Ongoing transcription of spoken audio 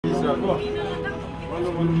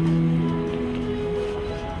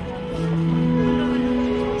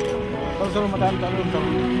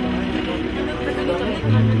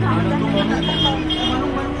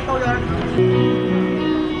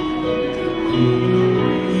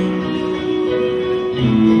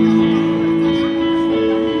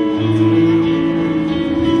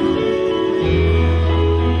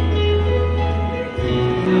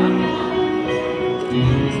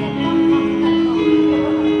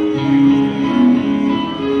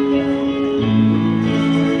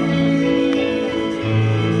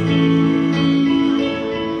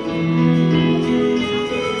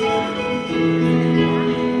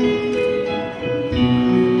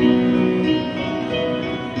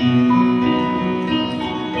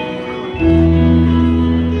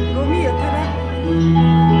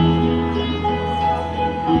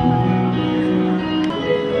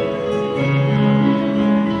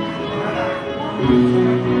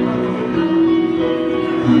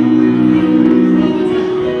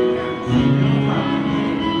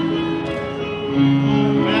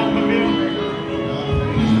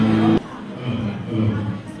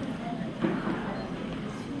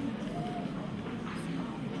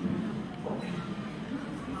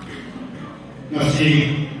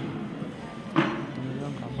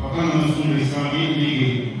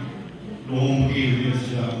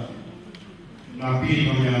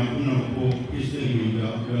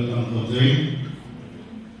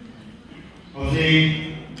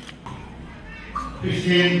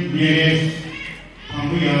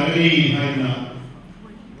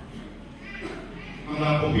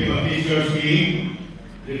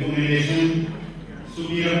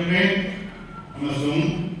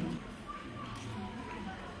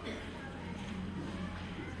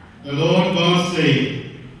The Lord God said,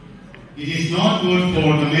 "It is not good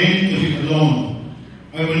for the man to be alone.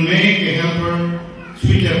 I will make a helper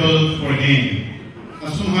suitable for him."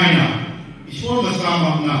 Asung haina, Ishwar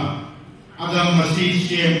masamakna, Adam masih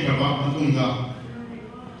siyem kaba matungda.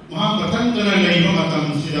 Mahapatantana leiba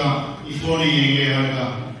matam sida Ishwari yenge harga.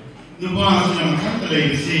 Nuba sina matanta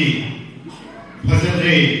leibasi.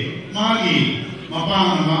 Phazadre, magi,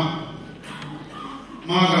 mapang nama,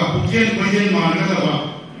 maga pukjen pukjen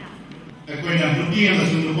mangataba. Akoina nuki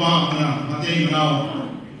amasung nupa ana matei manau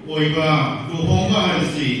oiba luhongba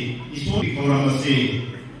harasi Ishwari kauramasi.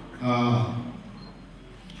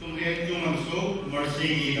 Sumlihat jumamsu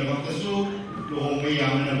mercy kabaktasu luhongba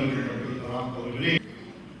yamna bagi orang kawali.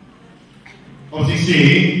 Posisi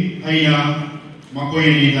ayah makoi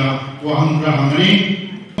ni dah wahang rahangani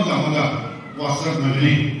maga wasak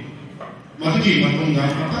magani. Mati matung dah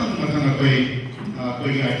matang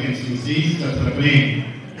koi guidance sisi terapni.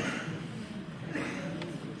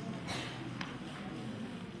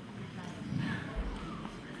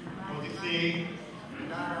 Posisi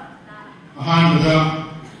ahan pada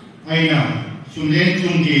ayah sumlihat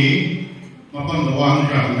jumki mapang wahang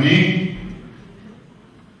rahangani.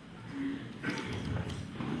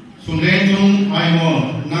 Sundenjung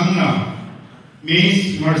Aimon Nangna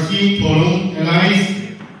Miss Mercy Tolong Elias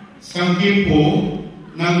Sangkipo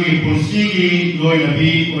Nangi Punsigi Loi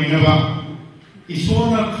Nabi Oinaba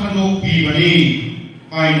Isona Kano Bibani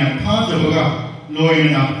Aina Tazabaga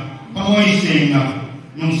Loi Na Pamoy Singna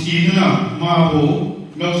Nungsina Mabu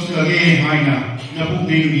Lokslage Haina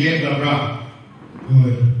Napukning Yet Labra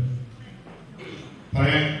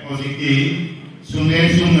Pare Oziki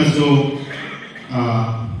Sundenjung Naso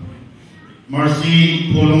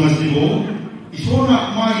Mercy Polong Asibo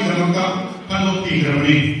Isona Magi Damaka Kano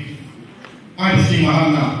Tigramani I see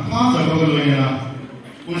Mahana Plaza Bagaloina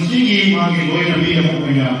Unsigi Magi Loina Vida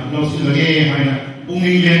Moina Losilage Haina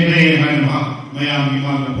Punging Yendre Haina Mayami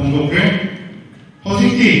Maga Pongo Pre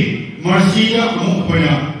Hosiki Mercy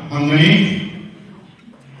Mokoina Hangani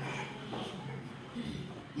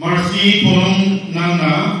Mercy Polong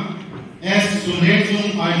Nanga S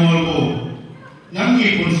Sunetsum Aimolbo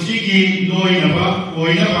Nangi punsigi loi naba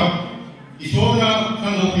oi naba Isona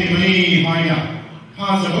kano pibani haina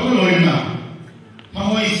Hasabaga loi na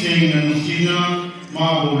Pamoy sing na nusina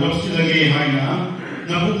Mabu lopsilage haina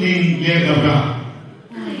Napuking yegabra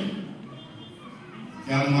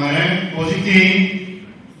Yang mare positi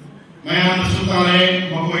Maya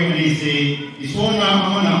nasutale Makoy anisi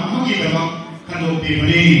Isona amana amagi daba Kano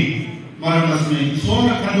pibani Maranasme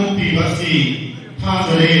Isona kano pibasi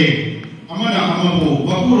Hazare Amana amabu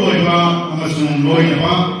wapuroiba amasung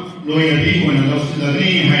loinaba loinabi koina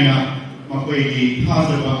lopsilagni haina makoigi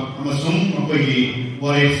thazaba amasung makoigi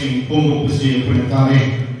waresing pongo pusi koina tare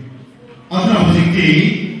adna hojikti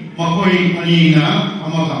makoi anina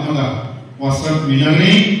amaga wasak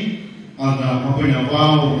minagni adna makoina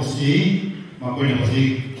wao pusi makoina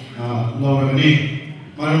hojik lawragani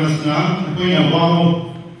maramasna akoina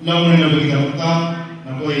wow lawna bagidamta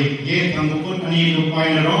akoi ye thangukut ani lupai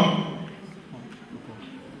naro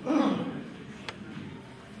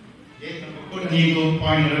ye thangukut ani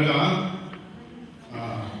lupai naraga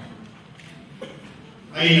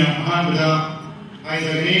aina ahanbada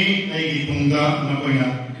aizagani aigi tungda nakoina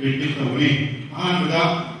repeat tawni ahanbada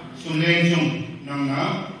sunlenchung nangna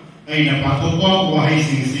aina pathokpa wahai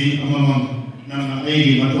singsi amamam nangna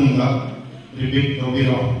aigi matungda repeat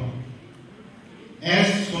tawbiro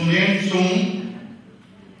S sunlenchung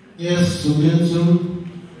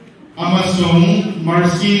amasung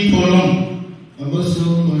mercy tholong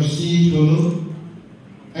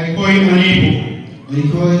aikoi anibu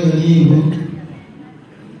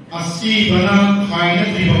asibana khaina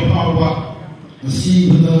triba phawa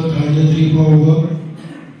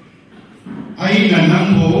aina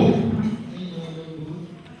nangbo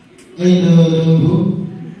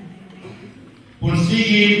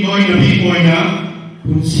punsigi loi nabi koina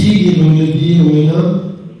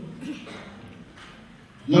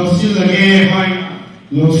lausil lage haina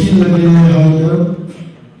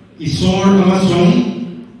isor amasung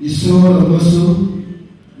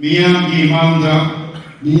miyam gi mangda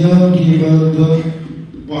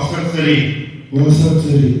wasaksari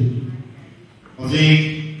Ojek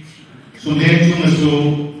sunden sunasu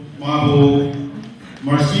mabu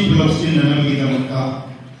mercy blossin na nabi damata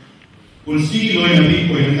pulsi loi nabi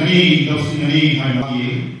koyangani blossinani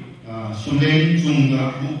haimaki sunden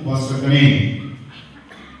sunga wasakani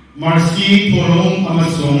mercy tholong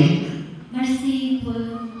amasung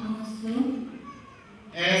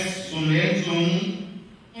S sunlenchung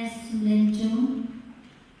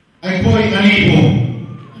aikoi anibo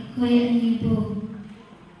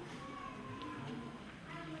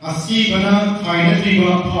asibana khaina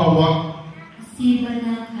triba phawa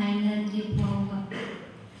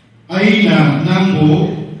aina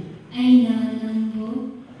nangbo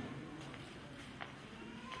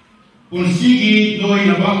punsigi loi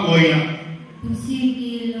naba koina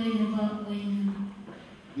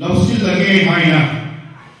lausil lage haina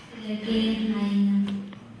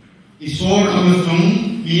isor amasung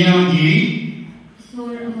miyamgi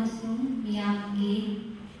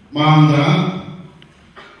mangda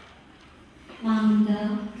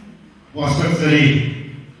wasaksari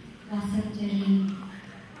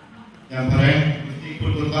yang pare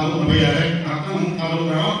ikut tahu nabi yare akan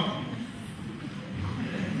tahu berapa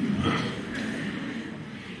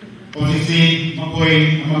posisi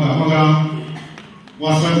makoi amaga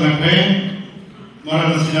wasak nakre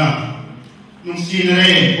maramasina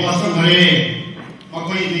nungsinare wasak nare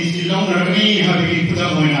makoi di silang narani hari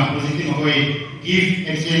puja moina posisi makoi gift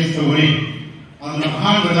exchange tawani aduna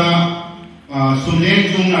ahanbada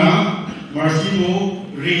sunlenchungna mercy bu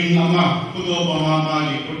ring ama kudo pama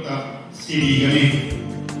magi kutta siri gani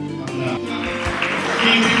aduna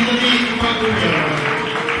siri tadi kupaku ya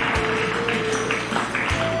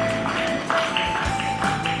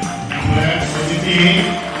posisi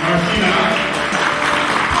mercy na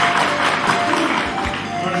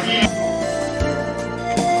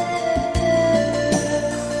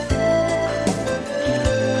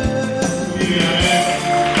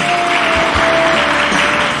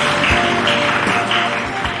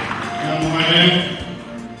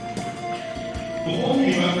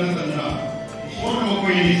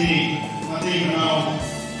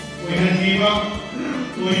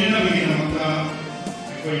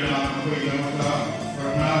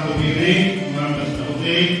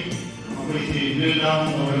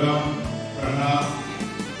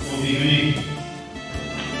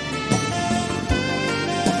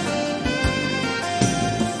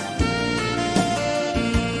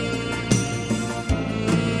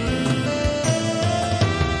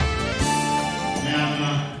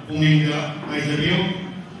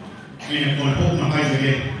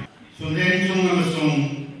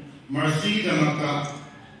mercy damakta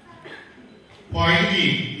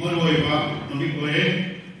khwaidi maroiba nabi koye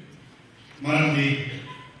marandi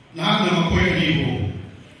nahakna makoi anibu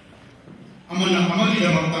amagi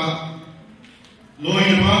damakta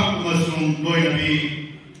loinaba amasung loinabi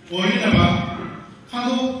oinaba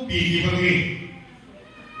khado pigibagi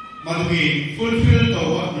madugi fulfill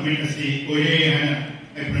tawa nabi kasi koye hana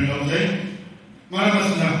apron lawse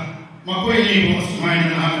maramasna makoi anibu asmaina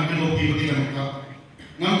nahakna khado pigibagi damakta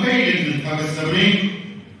ngakai din kagasabri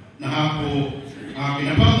nahapo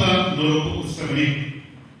kinapanda loropo usabri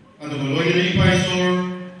ado loy na ipaisor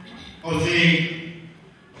oze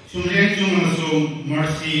sunlenchung aso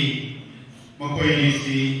mercy makoy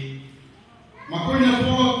nisi makoy na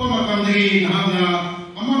po pamakandri nahana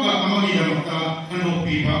amaga amagi damakta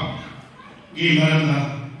hanopi ba gimaran na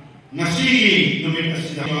Nasi numit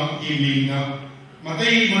asida evening na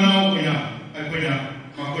matay manaw ina ay pwena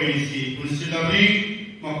makoy si punsilabri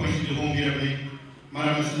makoy si luhong birabri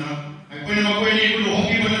maramas na ay pwena makoy ni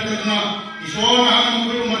luhong ibanat na iso na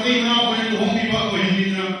makoy matay manaw pwena luhong iba ko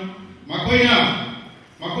hindi na makoy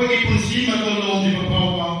ni punsi matulong di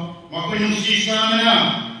papawa makoy nung sisa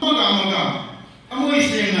na maga amoy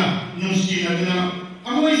sena nung sina na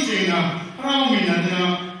amoy sena ramin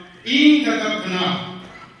na ing katak na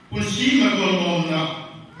punsi matulong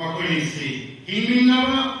na makoy ni si Hingmin na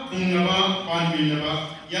ba, kung na ba, panmin na ba,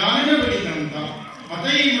 yan na ba itangta?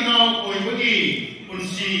 Matay manaw ko ibagi, kung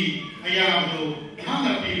si ayado,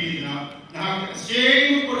 nakapili na,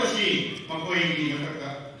 nakakasing ko na si, makoy hindi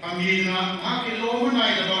nakaka. Kami na, nakiloman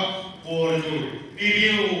na ito ba, or ito,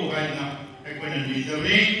 pibiyo, kahit na, ay ko na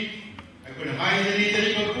nizari, ay ko na hay sa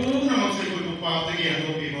nizari, pagpung na magsagod ko pa, tagi ang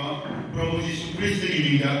lopi ba, Prabhu Jesu Christo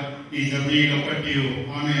ginida, nizari kapatiyo.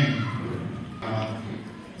 Amen.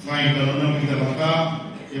 Selain kalau nak kita baca,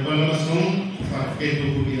 ya langsung pakai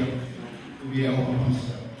tu kubia orang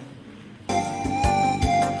bangsa.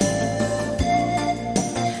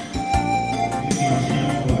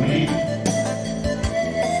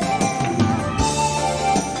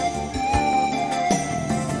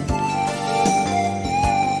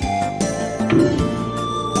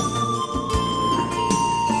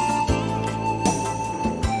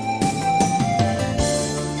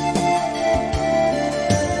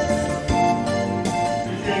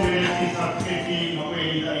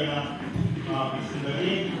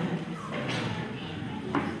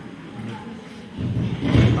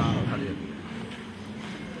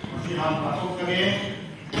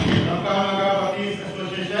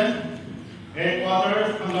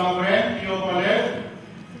 Headquarters, Anglawaran, PO Palace,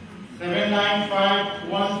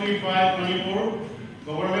 795-135 Manipur,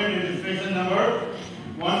 Government Registration Number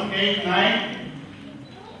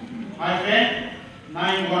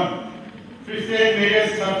 189-91, Christian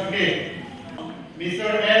Marriage Certificate,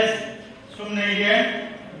 Mr. S.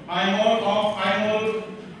 Sumnayan, Imol of Imol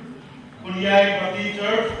Kunyai Baptist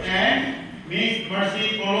Church, and Miss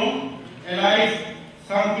Mercy Kolum, Elias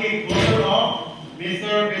Sankey, daughter of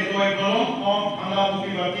Mr. Betoy Kolum of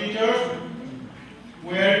Anglawaran Baptist Church,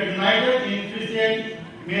 were united in Christian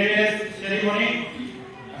marriage ceremony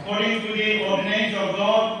according to the ordinance of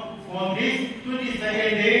God on this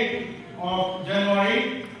 22nd day of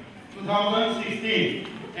January 2016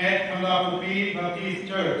 at Anglawaran Baptist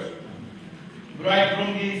Church.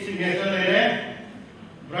 Bridegroom की signature ले रहे,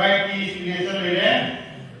 bride की signature ले रहे,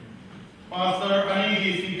 pastor अनि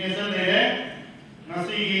की signature ले रहे,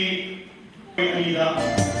 नसी की Anida,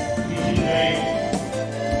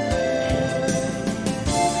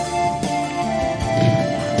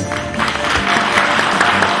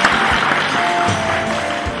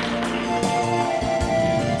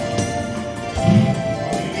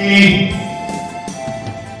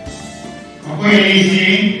 ako isi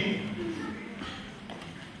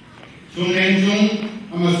sumlensung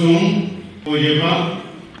amasung ojeba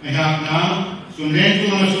ayhak na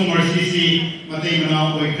sumlensung amasung marsisi matay manaw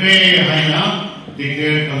ko kre hayna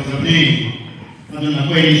declare kausapni adun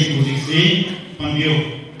ako isi musiksi pangbiyo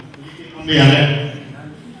pangbayara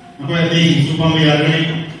ako ati su pangbayara ni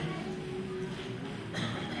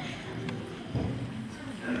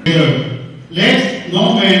let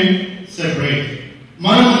no man separate.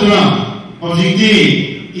 Maramudura objekti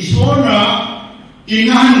isorna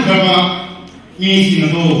inahan gaba mi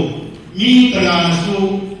sinato mi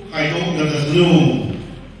talanasu kaito dadasnu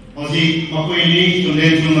objek makoy ni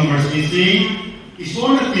student na marsisi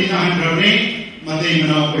isorna inahan grabe matay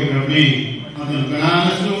manaw koy grabe adun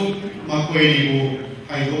talanasu makoy ni ko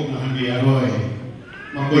kaito nahan biaroy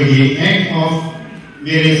makoy ni act of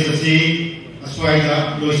marriage kasi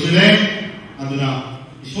aswaida loisule aduna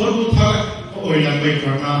ईश्वर को था और लंबे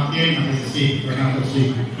करना ये नहीं सही करना तो सही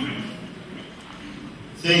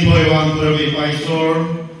sing boy wan purabi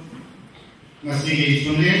paisor ngasigi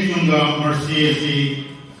sunlen sunga mercy si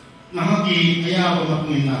nahaki aya ba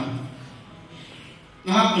kuina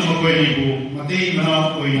nahak no ko ni bu matei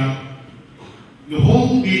mana ko ina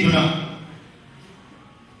luhong bi tuna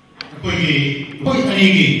ko gi boy ani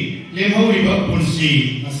gi lemhori ba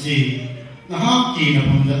punsi asi nahak ki na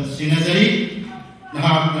punda sinazari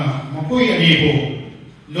nahak na makoy anibo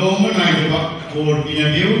lomanay ba or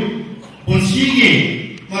pinabiyo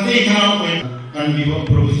punsigi matay ka ko kan bibo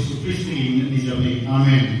Prabhu Jesu Christo ni Jabe.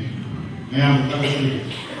 Amen. Mayam takasali.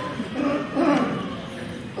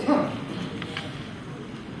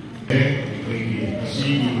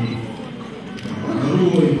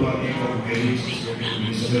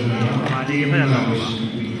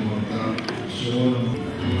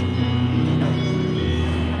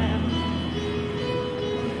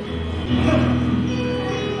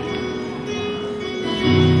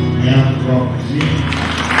 Yang proxy.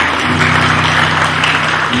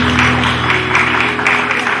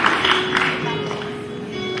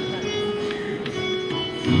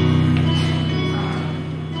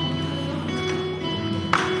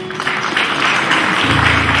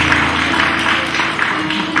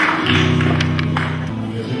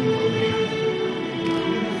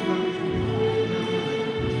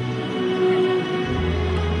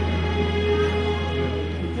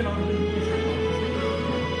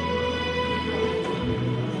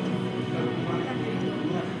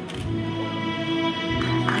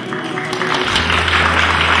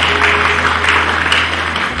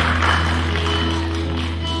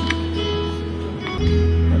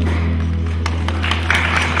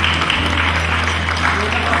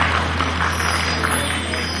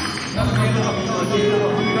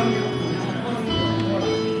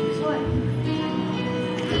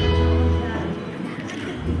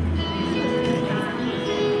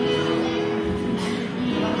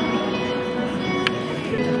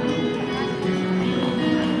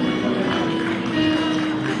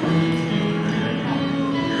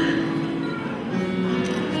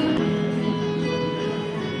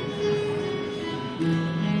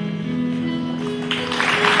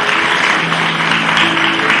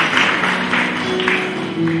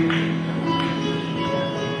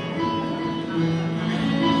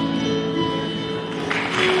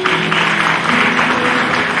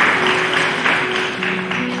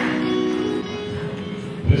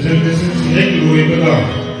 Presentation select luwebaga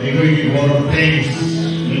aigoi war of thanks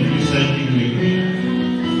reciting leke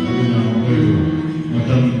aduna moiru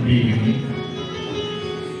matam pigini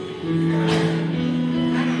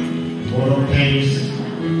war of thanks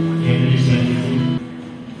reciting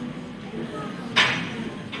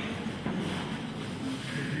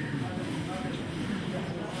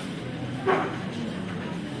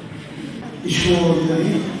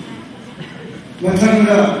ishwari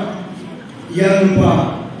matanga yang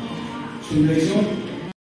lupa sumleso